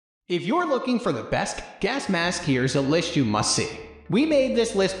If you're looking for the best gas mask, here's a list you must see. We made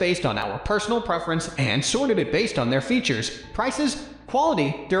this list based on our personal preference and sorted it based on their features, prices,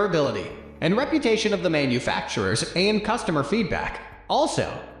 quality, durability, and reputation of the manufacturers and customer feedback.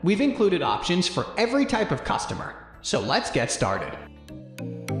 Also, we've included options for every type of customer. So let's get started.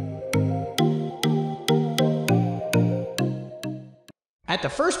 At the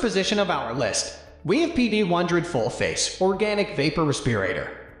first position of our list, we have PD100 Full Face Organic Vapor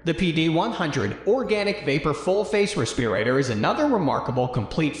Respirator. The PD100 Organic Vapor Full Face Respirator is another remarkable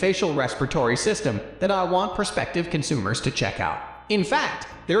complete facial respiratory system that I want prospective consumers to check out. In fact,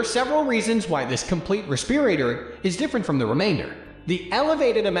 there are several reasons why this complete respirator is different from the remainder. The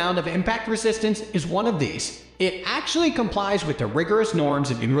elevated amount of impact resistance is one of these. It actually complies with the rigorous norms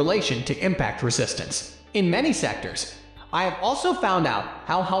in relation to impact resistance in many sectors. I have also found out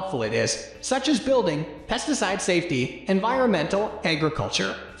how helpful it is, such as building, pesticide safety, environmental,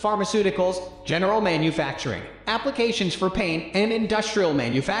 agriculture, pharmaceuticals, general manufacturing, applications for paint, and industrial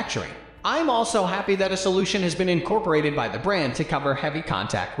manufacturing. I'm also happy that a solution has been incorporated by the brand to cover heavy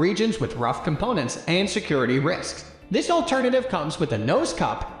contact regions with rough components and security risks. This alternative comes with a nose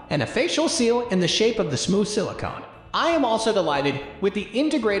cup and a facial seal in the shape of the smooth silicone. I am also delighted with the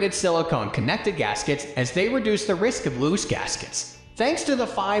integrated silicone connected gaskets, as they reduce the risk of loose gaskets. Thanks to the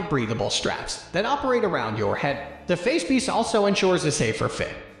 5 breathable straps that operate around your head, the Facepiece also ensures a safer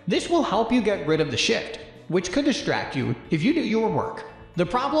fit. This will help you get rid of the shift, which could distract you if you do your work. The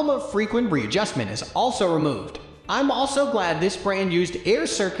problem of frequent readjustment is also removed. I'm also glad this brand used air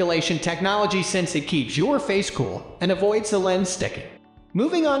circulation technology, since it keeps your face cool and avoids the lens sticking.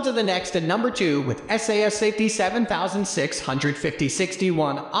 Moving on to the next at number 2 with Msa Safety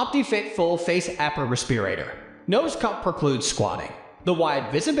 7650-61 Opti-Fit Full Face Upper Respirator. Nose cup precludes squatting. The wide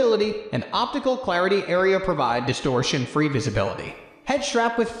visibility and optical clarity area provide distortion-free visibility. Head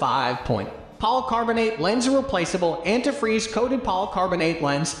strap with 5-point polycarbonate lens, a replaceable antifreeze-coated polycarbonate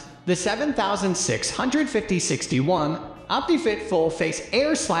lens. The 7650-61 Opti-Fit Full Face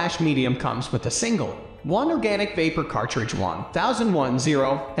Air/Medium comes with a single 1 organic vapor cartridge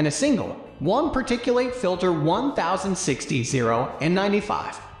 1010 and a single 1 particulate filter 1060 and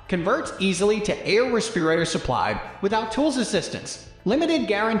 95. Converts easily to air respirator supplied without tools assistance. Limited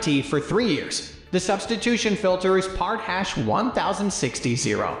guarantee for 3 years. The substitution filter is part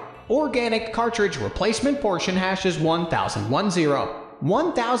 #1060. Organic cartridge replacement portion is 1010.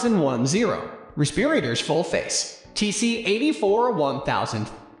 Respirators full face. TC84-1000.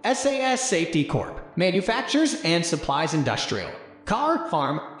 Msa Safety Corp. Manufactures and supplies industrial, car,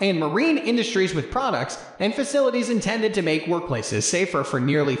 farm, and marine industries with products and facilities intended to make workplaces safer for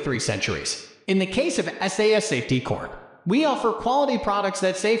nearly 3 centuries. In the case of Msa Safety Corp., we offer quality products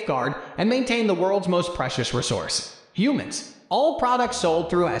that safeguard and maintain the world's most precious resource, humans. All products sold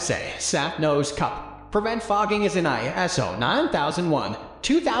through Msa Safety Nose Cup prevent fogging as an ISO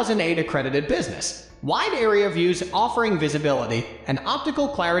 9001-2008 accredited business. Wide area views offering visibility and optical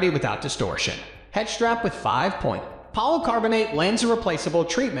clarity without distortion. Head strap with 5-point polycarbonate lens, replaceable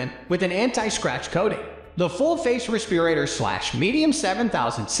treatment with an anti-scratch coating. The full face respirator/medium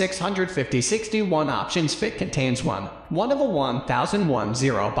 7650-61 options fit contains one of a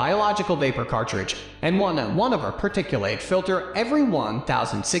 1010 biological vapor cartridge and one of a particulate filter every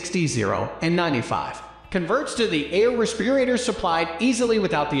 1060 and 95. Converts to the air respirator supplied easily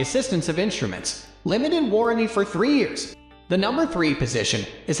without the assistance of instruments. Limited warranty for 3 years. The number 3 position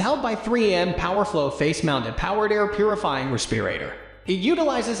is held by 3M Powerflow Face-Mounted Powered Air Purifying Respirator. It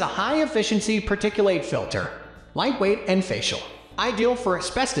utilizes a high-efficiency particulate filter, lightweight and facial, ideal for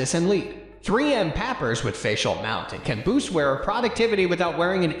asbestos and lead. 3M Pappers with facial mounting can boost wearer productivity without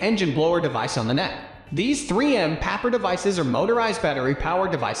wearing an engine blower device on the neck. These 3M Papper devices are motorized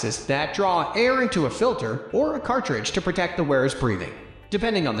battery-powered devices that draw air into a filter or a cartridge to protect the wearer's breathing.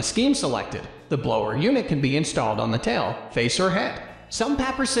 Depending on the scheme selected, the blower unit can be installed on the tail, face, or head. Some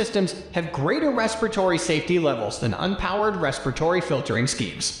Papper systems have greater respiratory safety levels than unpowered respiratory filtering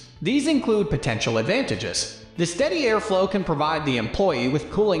schemes. These include potential advantages. The steady airflow can provide the employee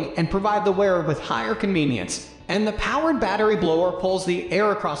with cooling and provide the wearer with higher convenience. And the powered battery blower pulls the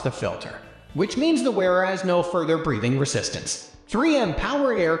air across the filter, which means the wearer has no further breathing resistance. 3M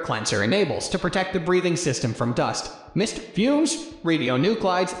Power Air Cleanser enables to protect the breathing system from dust, mist, fumes,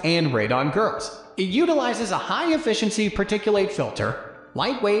 radionuclides, and radon gas. It utilizes a high-efficiency particulate filter,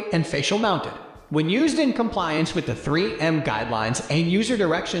 lightweight and facial mounted. When used in compliance with the 3M guidelines and user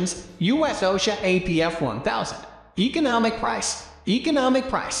directions, US OSHA APF 1000. Economic price.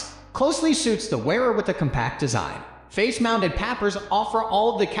 Closely suits the wearer with a compact design. Face-mounted Pappers offer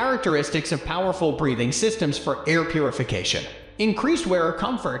all of the characteristics of powerful breathing systems for air purification, increased wearer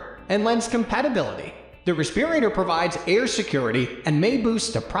comfort, and lens compatibility. The Respirator provides air security and may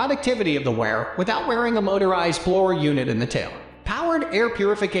boost the productivity of the wearer without wearing a motorized blower unit in the tail. Powered air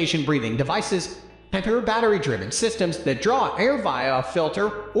purification breathing devices and battery-driven systems that draw air via a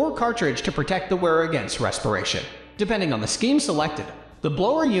filter or cartridge to protect the wearer against respiration. Depending on the scheme selected, the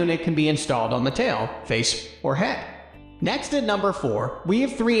blower unit can be installed on the tail, face, or head. Next at number 4, we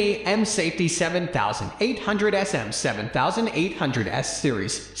have 3M Safety 7800 SM 7800S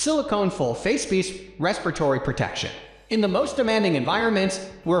Series Silicone Full Facepiece Respiratory Protection. In the most demanding environments,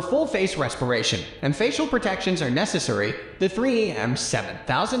 where full face respiration and facial protections are necessary, the 3M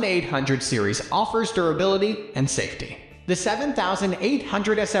 7800 series offers durability and safety. The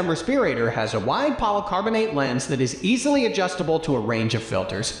 7800 SM Respirator has a wide polycarbonate lens that is easily adjustable to a range of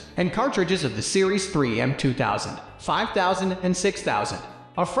filters and cartridges of the Series 3M 2000, 5000, and 6000.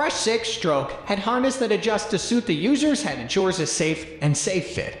 A fresh 6-stroke head harness that adjusts to suit the user's head ensures a safe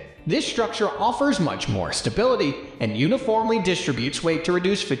fit. This structure offers much more stability and uniformly distributes weight to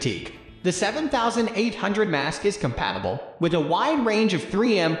reduce fatigue. The 7800 mask is compatible with a wide range of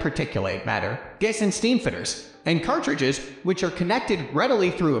 3M particulate matter, gas and steam filters, and cartridges which are connected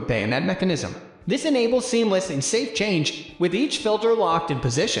readily through a bayonet mechanism. This enables seamless and safe change with each filter locked in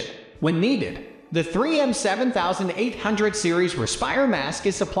position when needed. The 3M 7800 series Respire mask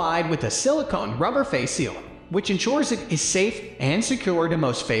is supplied with a silicone rubber face seal, which ensures it is safe and secure to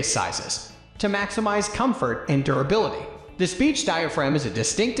most face sizes. To maximize comfort and durability, the speech diaphragm is a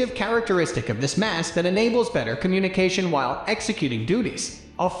distinctive characteristic of this mask that enables better communication while executing duties.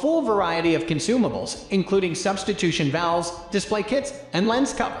 A full variety of consumables, including substitution valves, display kits, and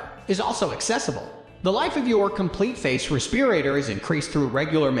lens cover, is also accessible. The life of your complete face respirator is increased through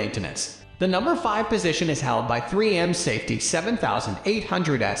regular maintenance. The number 5 position is held by 3M Safety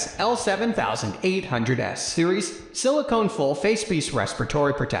 7800S L7800S Series Silicone Full Facepiece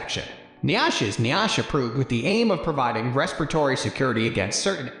Respiratory Protection. NIOSH is NIOSH approved with the aim of providing respiratory security against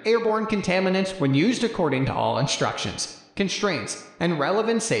certain airborne contaminants when used according to all instructions, constraints, and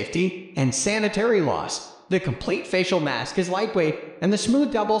relevant safety and sanitary laws. The complete facial mask is lightweight, and the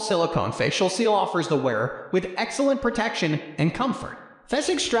smooth double silicone facial seal offers the wearer with excellent protection and comfort.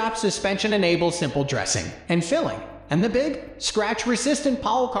 Fesic strap suspension enables simple dressing and filling, and the big, scratch-resistant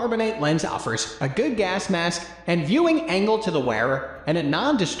polycarbonate lens offers a good gas mask and viewing angle to the wearer and a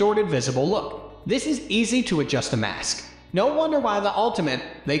non-distorted visible look. This is easy to adjust a mask. No wonder why the ultimate,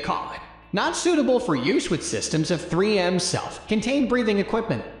 they call it. Not suitable for use with systems of 3M self-contained breathing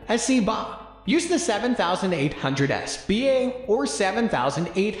equipment, as CBRN. Use the 7800S BA or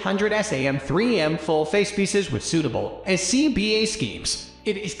 7800S AM 3M full face pieces with suitable CBA schemes.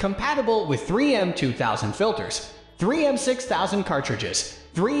 It is compatible with 3M 2000 filters, 3M 6000 cartridges,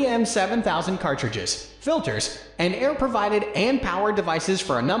 3M 7000 cartridges, filters, and air-provided and powered devices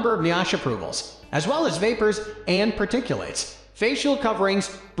for a number of NIOSH approvals, as well as vapors and particulates. Facial coverings,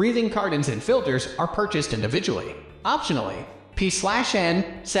 breathing cartons, and filters are purchased individually. Optionally, P/N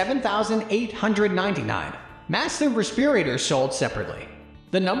 7899. Massive respirators sold separately.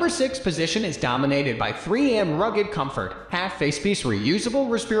 The number 6 position is dominated by 3M Rugged Comfort Half Facepiece Reusable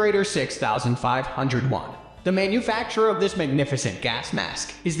Respirator 6501. The manufacturer of this magnificent gas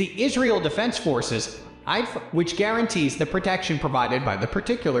mask is the Israel Defense Forces, IDF, which guarantees the protection provided by the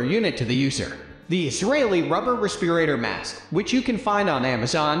particular unit to the user. The Israeli rubber respirator mask, which you can find on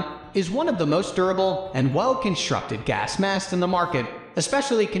Amazon, is one of the most durable and well-constructed gas masks in the market,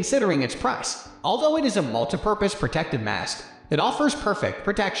 especially considering its price. Although it is a multi-purpose protective mask, it offers perfect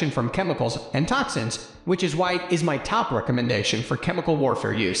protection from chemicals and toxins, which is why it is my top recommendation for chemical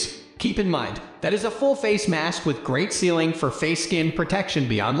warfare use. Keep in mind, that is a full face mask with great sealing for face skin protection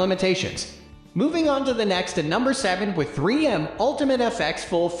beyond limitations. Moving on to the next at number 7 with 3M Ultimate FX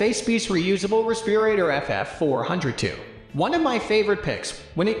Full Facepiece Reusable Respirator FF402. One of my favorite picks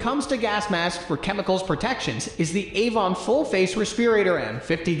when it comes to gas masks for chemicals protections is the Avon Full Face Respirator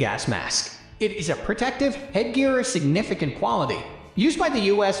M50 gas mask. It is a protective headgear of significant quality, used by the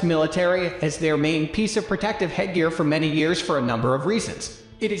US military as their main piece of protective headgear for many years for a number of reasons.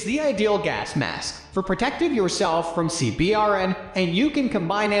 It is the ideal gas mask for protecting yourself from CBRN, and you can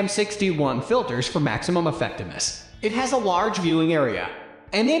combine M61 filters for maximum effectiveness. It has a large viewing area,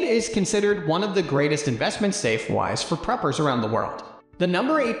 and it is considered one of the greatest investment safe-wise for preppers around the world. The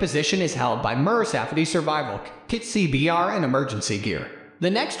number 8 position is held by MIRASAFETY Survival Kit CBRN Emergency Gear.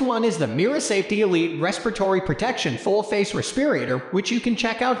 The next one is the MIRASAFETY Elite Respiratory Protection Full Face Respirator, which you can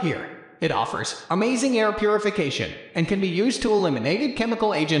check out here. It offers amazing air purification and can be used to eliminate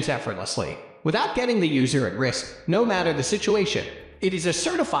chemical agents effortlessly, without getting the user at risk, no matter the situation. It is a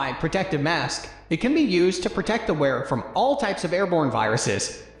certified protective mask. It can be used to protect the wearer from all types of airborne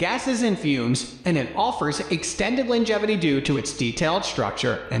viruses, gases and fumes, and it offers extended longevity due to its detailed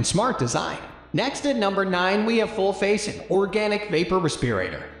structure and smart design. Next at number 9, we have Full Face and Organic Vapor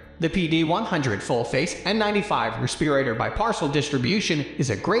Respirator. The PD100 Full Face N95 Respirator by parcel distribution is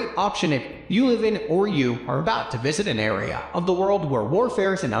a great option if you live in or you are about to visit an area of the world where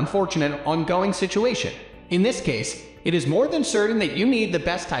warfare is an unfortunate ongoing situation. In this case, it is more than certain that you need the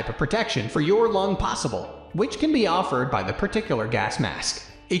best type of protection for your lung possible, which can be offered by the particular gas mask.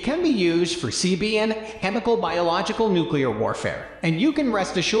 It can be used for CBRN, chemical, biological, nuclear warfare, and you can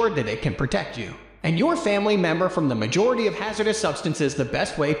rest assured that it can protect you and your family member from the majority of hazardous substances the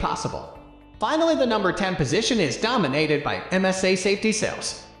best way possible. Finally, the number 10 position is dominated by Msa Safety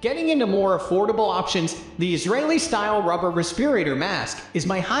Sales. Getting into more affordable options, the Israeli-style rubber respirator mask is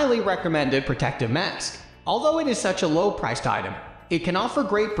my highly recommended protective mask. Although it is such a low-priced item, it can offer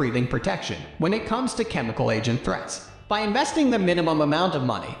great breathing protection when it comes to chemical agent threats. By investing the minimum amount of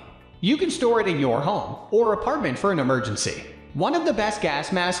money, you can store it in your home or apartment for an emergency. One of the best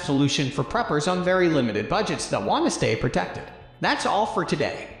gas mask solutions for preppers on very limited budgets that want to stay protected. That's all for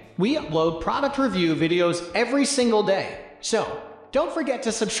today. We upload product review videos every single day, so don't forget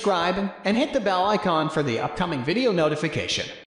to subscribe and hit the bell icon for the upcoming video notification.